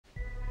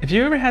If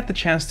you ever had the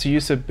chance to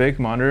use a big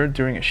monitor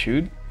during a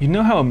shoot, you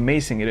know how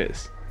amazing it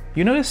is.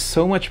 You notice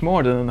so much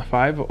more than on a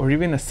 5 or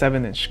even a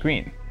 7-inch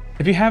screen.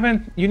 If you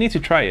haven't, you need to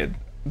try it,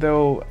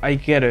 though I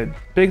get it,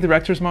 big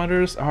director's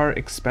monitors are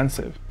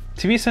expensive.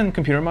 TVs and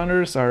computer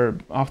monitors are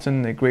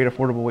often a great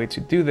affordable way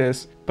to do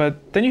this,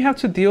 but then you have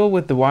to deal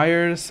with the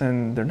wires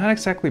and they're not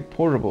exactly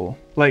portable.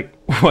 Like,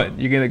 what,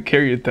 you're gonna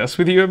carry your desk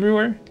with you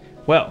everywhere?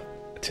 Well,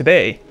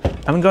 today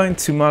I'm going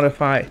to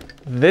modify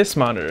this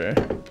monitor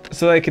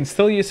so that I can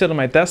still use it on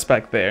my desk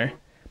back there,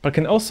 but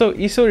can also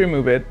easily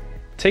remove it,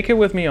 take it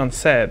with me on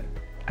set,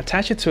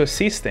 attach it to a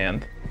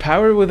C-stand,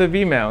 power it with a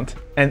V-mount,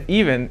 and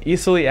even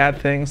easily add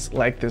things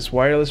like this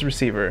wireless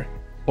receiver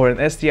or an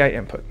SDI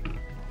input.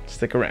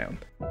 Stick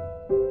around.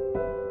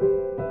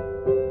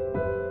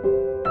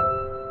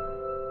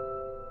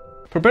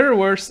 For better or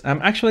worse,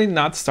 I'm actually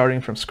not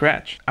starting from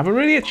scratch. I've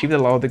already achieved a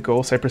lot of the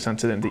goals I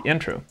presented in the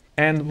intro,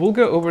 and we'll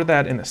go over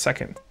that in a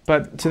second.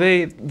 But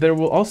today, there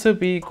will also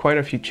be quite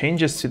a few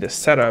changes to this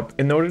setup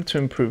in order to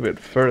improve it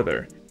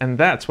further, and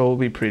that's what will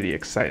be pretty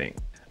exciting.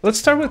 Let's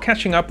start with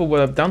catching up with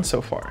what I've done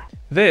so far.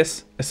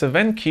 This is a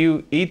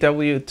VenQ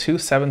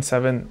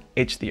EW277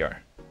 HDR.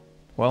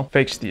 Well,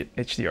 fake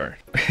HDR,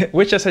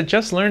 which as I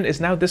just learned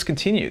is now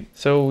discontinued.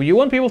 So you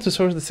won't be able to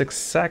source this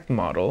exact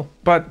model,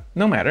 but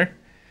no matter.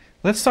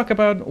 Let's talk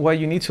about what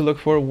you need to look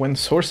for when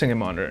sourcing a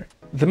monitor.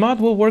 The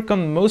mod will work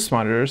on most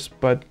monitors,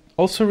 but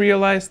also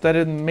realize that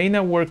it may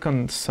not work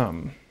on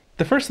some.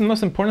 The first and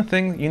most important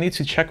thing you need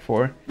to check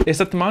for is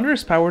that the monitor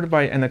is powered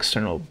by an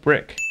external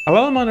brick. A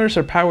lot of monitors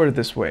are powered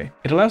this way.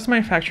 It allows the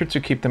manufacturer to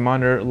keep the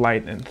monitor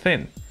light and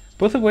thin,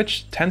 both of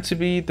which tend to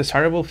be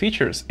desirable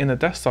features in a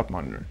desktop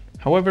monitor.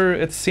 However,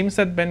 it seems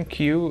that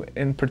VenQ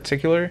in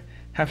particular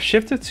have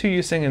shifted to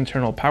using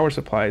internal power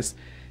supplies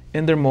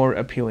in their more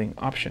appealing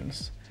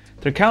options.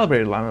 Their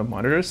calibrated line of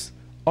monitors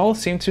all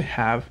seem to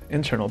have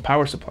internal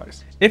power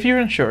supplies. If you're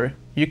unsure,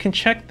 you can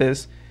check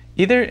this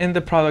either in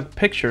the product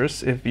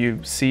pictures. If you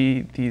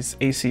see these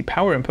AC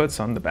power inputs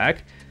on the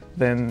back,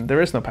 then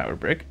there is no power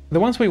brick. The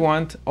ones we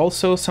want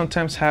also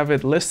sometimes have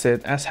it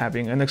listed as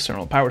having an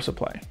external power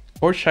supply.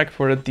 Or check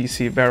for a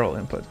DC barrel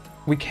input.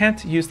 We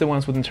can't use the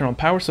ones with internal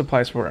power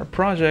supplies for our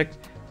project,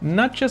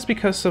 not just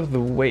because of the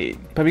weight,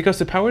 but because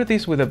to power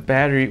these with a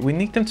battery, we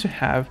need them to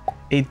have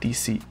a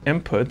DC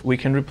input we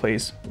can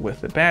replace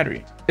with the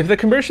battery. If the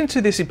conversion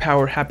to DC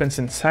power happens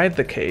inside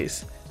the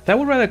case, that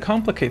would rather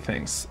complicate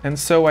things, and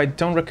so I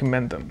don't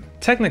recommend them.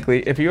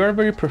 Technically, if you are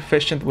very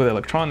proficient with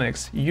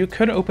electronics, you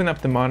could open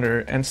up the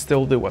monitor and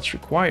still do what's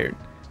required.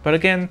 But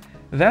again,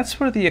 that's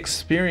for the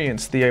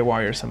experienced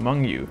DIYers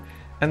among you,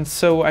 and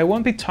so I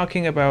won't be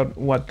talking about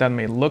what that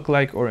may look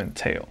like or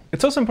entail.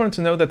 It's also important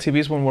to know that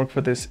TVs won't work for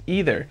this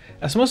either,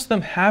 as most of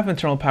them have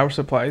internal power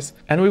supplies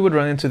and we would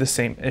run into the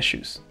same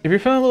issues. If you're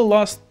feeling a little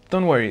lost,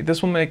 don't worry,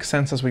 this will make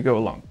sense as we go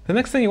along. The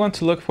next thing you want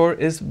to look for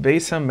is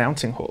Vesa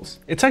mounting holes.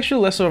 It's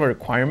actually less of a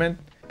requirement.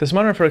 This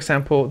monitor, for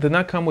example, did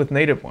not come with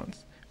native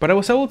ones, but I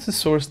was able to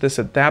source this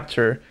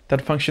adapter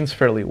that functions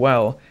fairly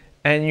well,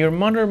 and your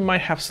monitor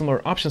might have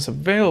similar options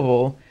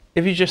available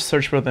if you just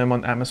search for them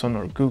on Amazon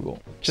or Google.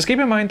 Just keep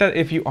in mind that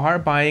if you are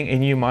buying a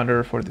new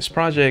monitor for this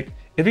project,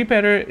 it'd be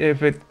better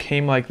if it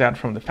came like that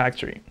from the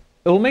factory.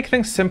 It will make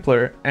things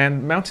simpler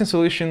and mounting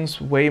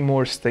solutions way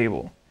more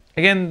stable.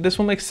 Again, this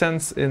will make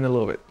sense in a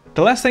little bit.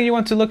 The last thing you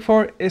want to look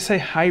for is a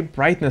high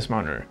brightness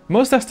monitor.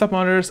 Most desktop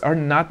monitors are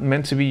not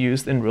meant to be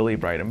used in really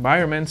bright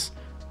environments,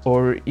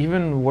 or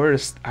even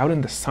worse, out in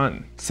the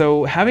sun.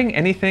 So having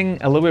anything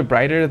a little bit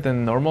brighter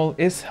than normal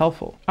is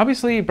helpful.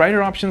 Obviously,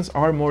 brighter options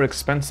are more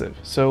expensive,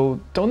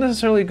 so don't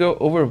necessarily go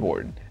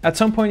overboard. At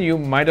some point, you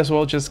might as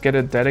well just get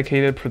a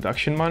dedicated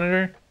production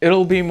monitor.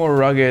 It'll be more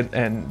rugged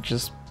and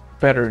just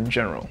better in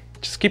general.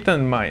 Just keep that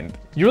in mind.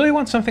 You really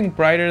want something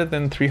brighter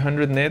than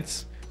 300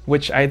 nits,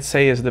 which I'd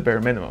say is the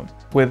bare minimum,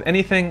 with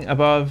anything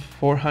above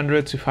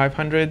 400 to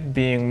 500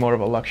 being more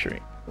of a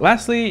luxury.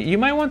 Lastly, you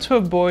might want to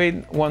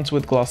avoid ones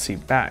with glossy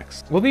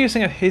backs. We'll be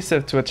using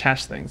adhesive to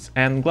attach things,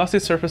 and glossy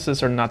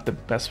surfaces are not the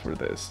best for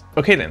this.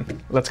 Okay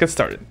then, let's get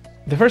started.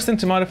 The first thing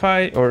to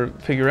modify, or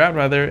figure out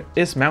rather,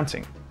 is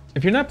mounting.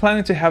 If you're not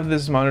planning to have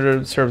this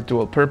monitor serve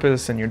dual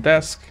purpose in your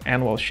desk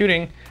and while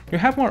shooting, you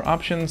have more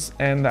options,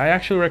 and I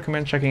actually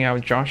recommend checking out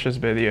Josh's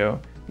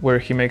video where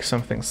he makes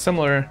something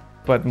similar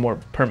but more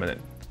permanent.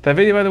 That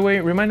video, by the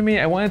way, reminded me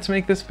I wanted to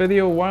make this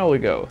video a while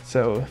ago,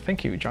 so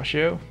thank you,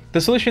 Joshio.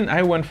 The solution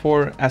I went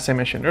for, as I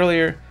mentioned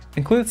earlier,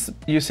 includes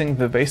using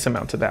the Vesa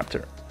mount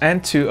adapter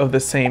and two of the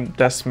same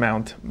desk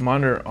mount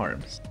monitor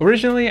arms.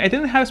 Originally, I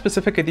didn't have a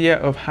specific idea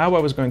of how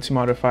I was going to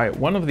modify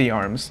one of the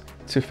arms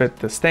to fit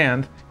the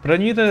stand, but I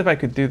knew that if I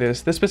could do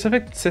this, the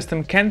specific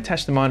system can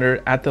attach the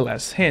monitor at the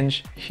last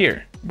hinge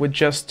here with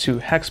just 2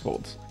 hex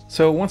bolts.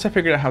 So once I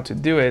figured out how to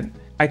do it,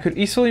 I could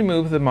easily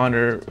move the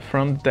monitor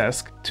from the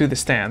desk to the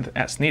stand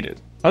as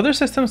needed. Other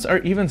systems are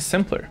even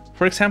simpler.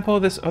 For example,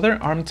 this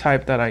other arm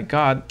type that I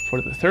got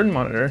for the third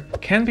monitor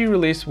can be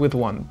released with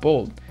 1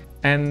 bolt.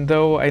 And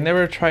though I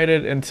never tried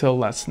it until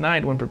last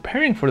night when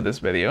preparing for this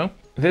video,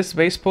 this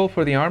base pole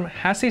for the arm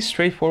has a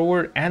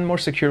straightforward and more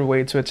secure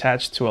way to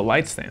attach to a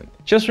light stand.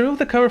 Just remove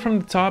the cover from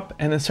the top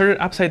and insert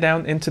it upside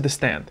down into the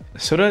stand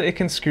so that it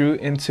can screw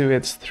into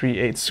its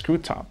 3/8 screw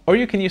top. Or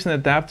you can use an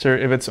adapter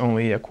if it's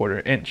only a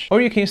 1/4 inch. Or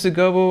you can use the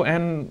gobo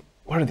and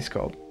what are these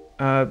called?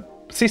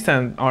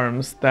 C-stand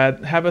arms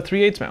that have a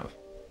 3/8 mount.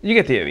 You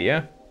get the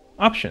idea.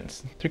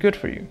 Options, they're good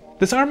for you.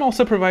 This arm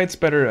also provides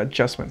better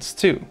adjustments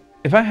too.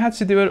 If I had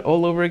to do it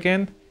all over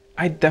again,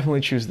 I'd definitely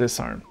choose this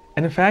arm.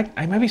 And in fact,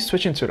 I might be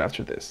switching to it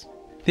after this.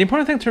 The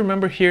important thing to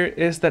remember here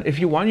is that if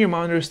you want your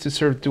monitors to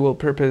serve dual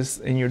purpose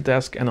in your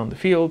desk and on the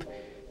field,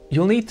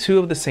 you'll need 2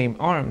 of the same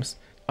arms.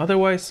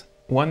 Otherwise,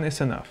 1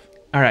 is enough.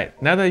 Alright,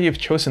 now that you've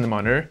chosen the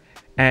monitor,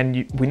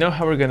 and we know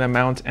how we're gonna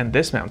mount and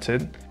dismount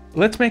it,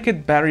 let's make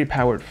it battery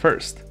powered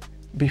first,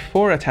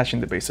 before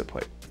attaching the base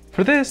plate.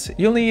 For this,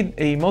 you'll need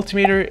a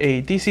multimeter,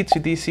 a DC to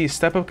DC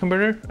step-up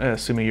converter,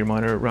 assuming your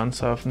monitor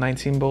runs off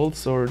 19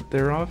 volts or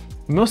thereof.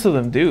 Most of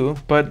them do,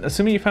 but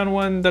assuming you found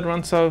one that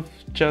runs off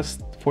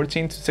just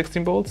 14 to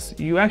 16 volts,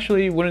 you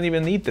actually wouldn't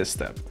even need this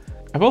step.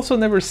 I've also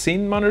never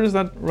seen monitors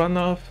that run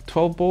off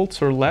 12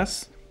 volts or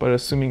less, but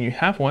assuming you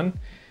have one,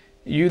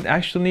 you'd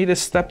actually need a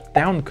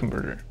step-down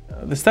converter.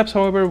 The steps,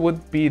 however,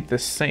 would be the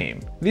same.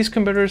 These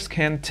converters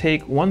can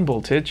take one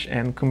voltage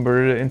and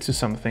convert it into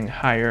something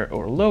higher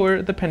or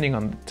lower depending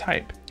on the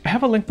type. I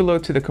have a link below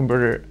to the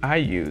converter I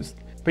used,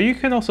 but you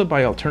can also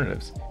buy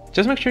alternatives.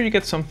 Just make sure you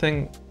get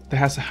something that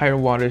has a higher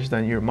wattage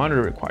than your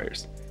monitor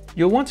requires.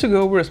 You'll want to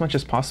go over as much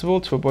as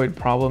possible to avoid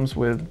problems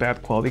with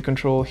bad quality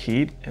control,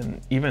 heat,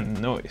 and even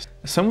noise.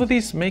 Some of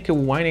these make a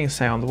whining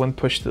sound when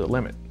pushed to the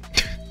limit.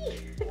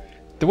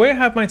 The way I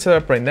have mine set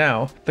up right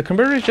now, the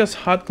converter is just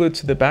hot glued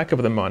to the back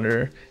of the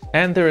monitor,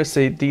 and there is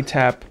a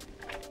D-tap,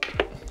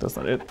 that's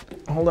not it,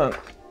 hold on.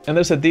 And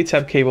there's a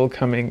D-tap cable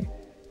coming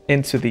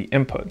into the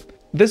input.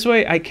 This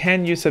way I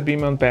can use a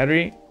B-mount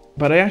battery,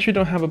 but I actually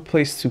don't have a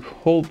place to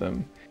hold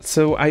them.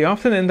 So I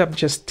often end up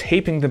just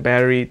taping the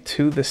battery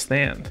to the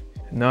stand.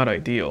 Not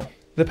ideal.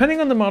 Depending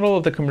on the model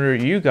of the converter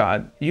you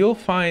got, you'll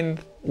find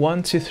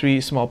 1 to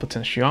 3 small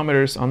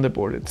potentiometers on the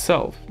board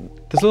itself.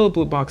 This little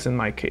blue box in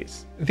my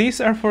case.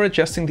 These are for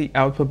adjusting the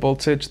output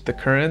voltage, the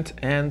current,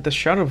 and the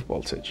shutoff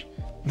voltage.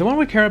 The one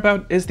we care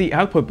about is the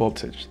output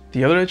voltage.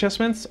 The other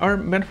adjustments are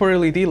meant for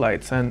LED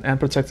lights and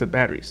protected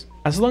batteries.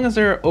 As long as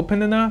they're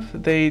open enough,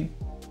 they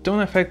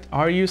don't affect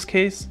our use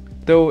case.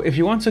 Though if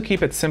you want to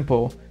keep it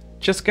simple,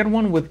 just get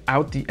one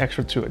without the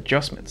extra 2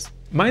 adjustments.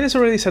 Mine is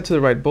already set to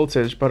the right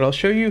voltage, but I'll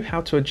show you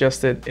how to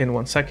adjust it in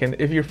 1 second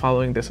if you're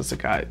following this as a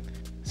guide.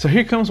 So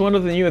here comes one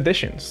of the new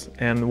additions,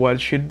 and what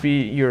should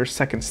be your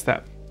second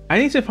step. I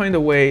need to find a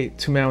way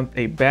to mount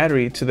a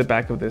battery to the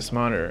back of this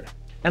monitor.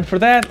 And for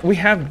that, we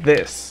have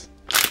this.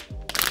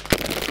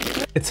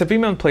 It's a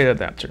B-mount plate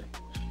adapter.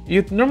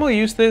 You'd normally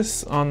use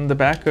this on the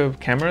back of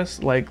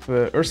cameras, like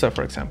the Ursa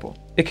for example.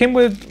 It came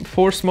with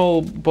 4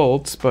 small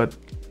bolts, but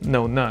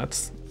no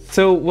nuts.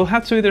 So we'll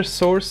have to either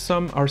source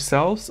some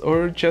ourselves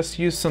or just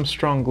use some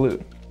strong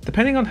glue.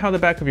 Depending on how the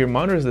back of your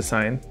monitor is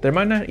designed, there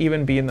might not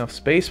even be enough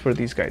space for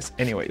these guys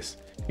anyways.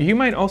 You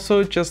might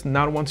also just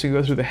not want to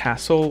go through the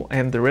hassle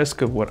and the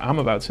risk of what I'm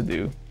about to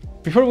do.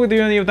 Before we do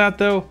any of that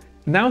though,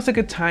 now's a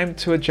good time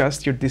to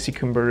adjust your DC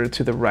converter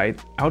to the right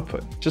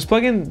output. Just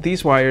plug in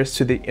these wires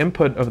to the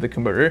input of the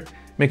converter,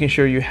 making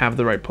sure you have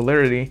the right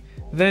polarity.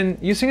 Then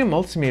using a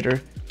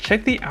multimeter,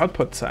 check the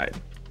output side.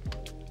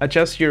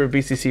 Adjust your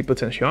VCC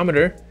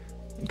potentiometer,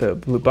 the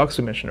blue box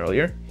we mentioned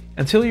earlier,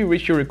 until you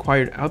reach your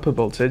required output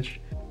voltage,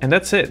 and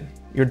that's it,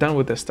 you're done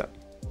with this step.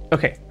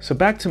 Okay, so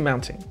back to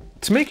mounting.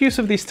 To make use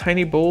of these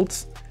tiny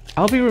bolts,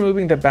 I'll be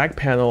removing the back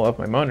panel of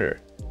my monitor.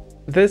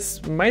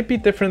 This might be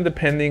different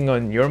depending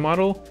on your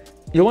model.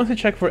 You'll want to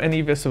check for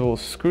any visible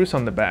screws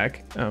on the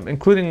back,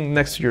 including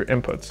next to your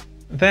inputs.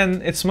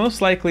 Then it's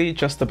most likely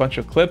just a bunch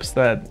of clips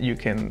that you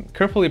can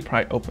carefully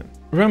pry open.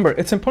 Remember,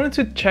 it's important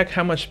to check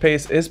how much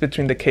space is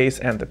between the case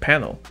and the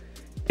panel.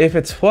 If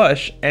it's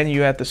flush and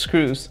you add the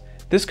screws,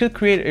 this could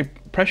create a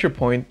pressure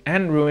point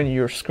and ruin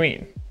your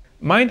screen.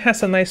 Mine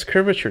has a nice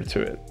curvature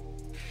to it.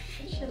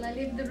 Shall I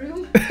leave the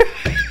room?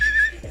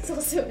 It's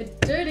also a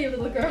dirty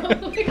little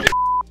girl.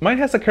 Mine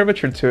has a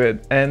curvature to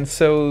it, and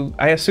so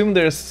I assume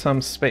there's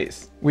some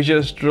space. We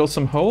just drill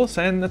some holes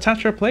and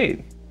attach our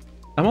plate.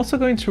 I'm also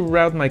going to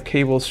route my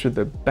cables through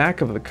the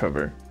back of the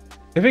cover.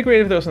 It'd be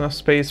great if there was enough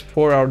space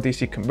for our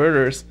DC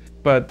converters,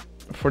 but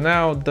for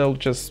now they'll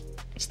just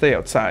stay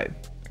outside,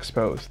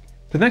 exposed.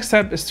 The next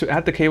step is to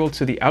add the cable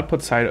to the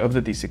output side of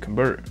the DC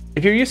converter.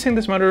 If you're using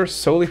this monitor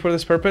solely for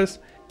this purpose,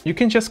 you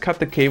can just cut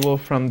the cable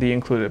from the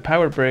included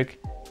power brick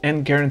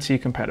and guarantee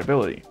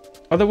compatibility.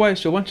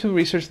 Otherwise, you'll want to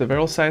research the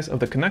barrel size of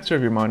the connector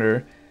of your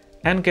monitor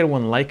and get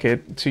one like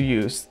it to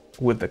use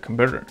with the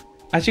converter.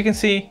 As you can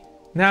see,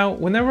 now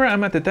whenever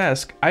I'm at the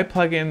desk, I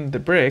plug in the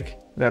brick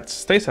that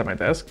stays at my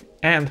desk,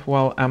 and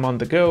while I'm on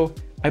the go,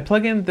 I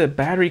plug in the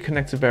battery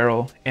connected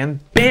barrel and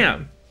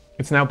BAM!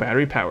 It's now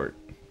battery powered.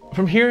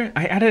 From here,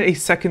 I added a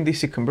second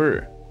DC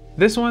converter.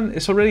 This one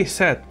is already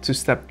set to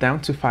step down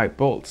to 5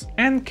 volts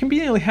and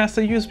conveniently has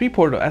a USB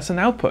port as an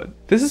output.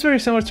 This is very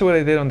similar to what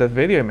I did on that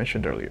video I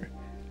mentioned earlier.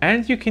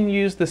 And you can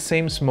use the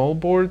same small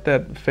board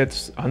that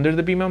fits under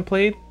the B-mount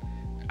plate.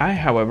 I,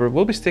 however,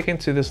 will be sticking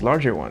to this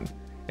larger one.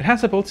 It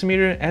has a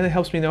voltmeter and it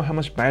helps me know how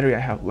much battery I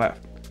have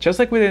left. Just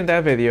like we did in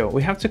that video,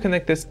 we have to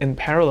connect this in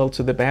parallel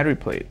to the battery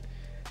plate.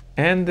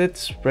 And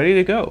it's ready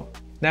to go.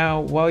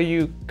 Now, while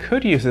you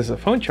could use this as a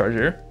phone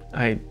charger,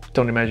 I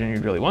don't imagine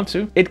you really want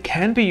to, it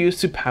can be used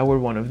to power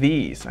one of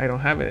these. I don't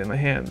have it in my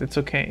hand, it's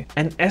okay.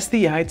 An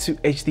SDI to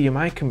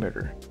HDMI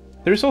converter.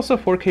 There's also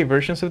 4K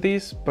versions of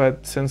these,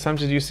 but since I'm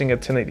just using a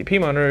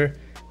 1080p monitor,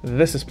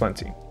 this is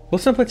plenty. We'll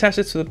simply attach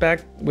it to the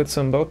back with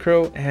some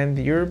Velcro and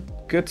you're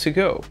good to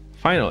go.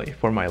 Finally,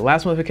 for my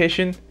last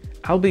modification,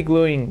 I'll be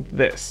gluing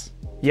this.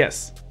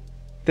 Yes,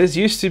 this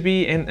used to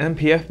be an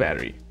NPF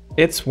battery.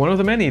 It's one of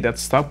the many that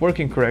stopped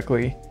working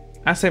correctly,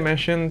 as I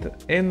mentioned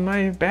in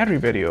my battery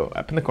video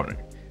up in the corner.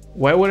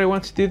 Why would I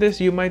want to do this,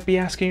 you might be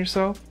asking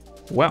yourself?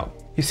 Well,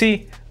 you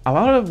see, a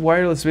lot of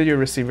wireless video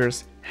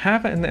receivers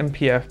have an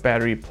NPF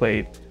battery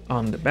plate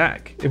on the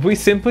back. If we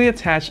simply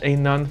attach a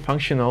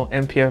non-functional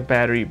NPF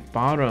battery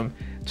bottom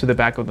to the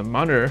back of the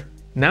monitor,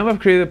 now I've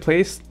created a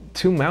place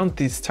to mount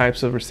these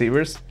types of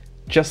receivers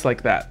just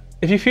like that.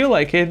 If you feel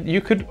like it,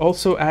 you could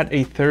also add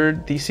a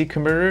third DC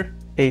converter,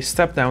 a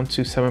step down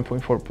to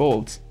 7.4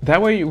 volts.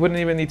 That way you wouldn't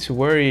even need to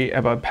worry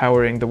about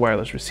powering the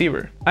wireless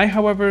receiver. I,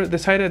 however,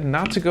 decided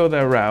not to go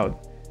that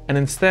route, and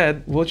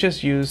instead we'll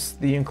just use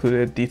the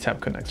included D-tap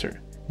connector,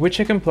 which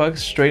I can plug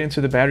straight into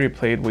the battery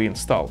plate we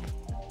installed.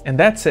 And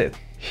that's it.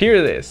 Here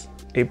it is,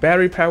 a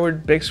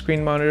battery-powered big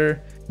screen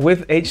monitor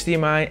with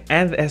HDMI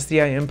and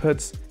SDI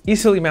inputs,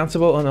 easily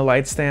mountable on a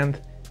light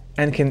stand,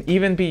 and can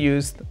even be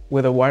used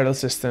with a wireless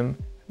system,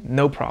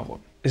 no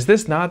problem. Is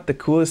this not the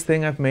coolest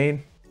thing I've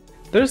made?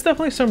 There's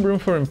definitely some room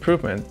for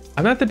improvement.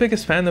 I'm not the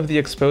biggest fan of the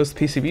exposed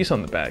PCBs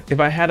on the back. If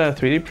I had a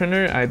 3D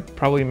printer, I'd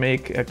probably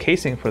make a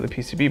casing for the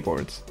PCB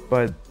boards.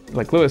 But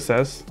like Lewis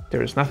says,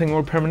 there is nothing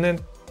more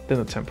permanent than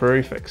a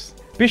temporary fix.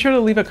 Be sure to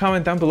leave a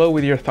comment down below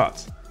with your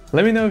thoughts.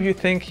 Let me know if you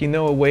think you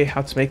know a way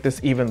how to make this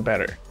even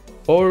better.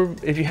 Or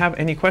if you have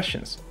any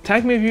questions.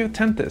 Tag me if you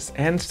attempt this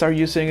and start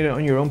using it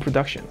on your own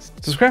productions.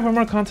 Subscribe for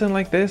more content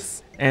like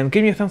this and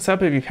give me a thumbs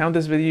up if you found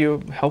this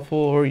video helpful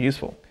or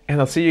useful.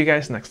 And I'll see you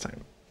guys next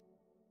time.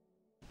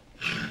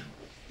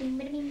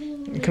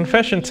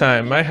 Confession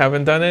time, I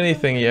haven't done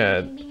anything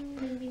yet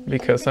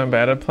because I'm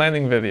bad at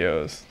planning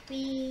videos.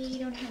 We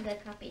don't have the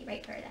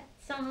copyright for that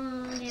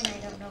song and I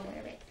don't know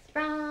where it's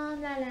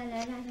from. La, la, la,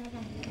 la,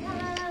 la,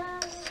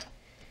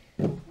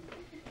 la,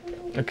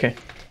 la. Okay,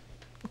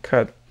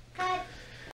 cut.